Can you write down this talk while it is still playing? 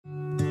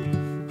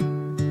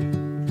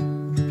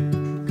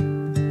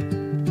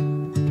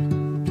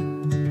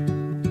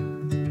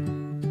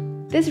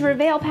This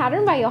Reveil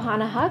pattern by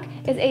Johanna Huck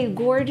is a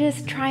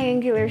gorgeous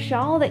triangular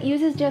shawl that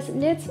uses just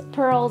knits,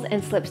 purls,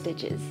 and slip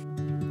stitches.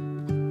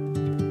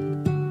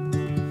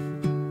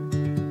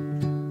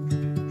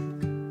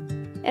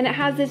 And it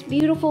has this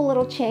beautiful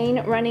little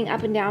chain running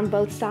up and down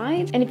both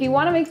sides. And if you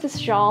want to make this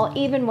shawl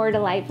even more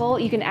delightful,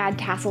 you can add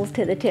tassels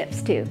to the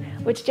tips too,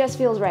 which just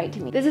feels right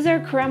to me. This is our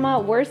Crema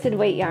Worsted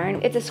weight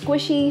yarn. It's a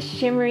squishy,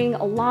 shimmering,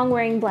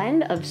 long-wearing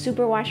blend of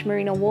Superwash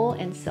Merino Wool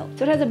and silk.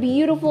 So it has a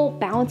beautiful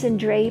bounce and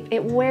drape.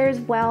 It wears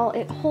well,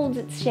 it holds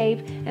its shape,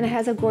 and it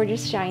has a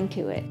gorgeous shine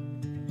to it.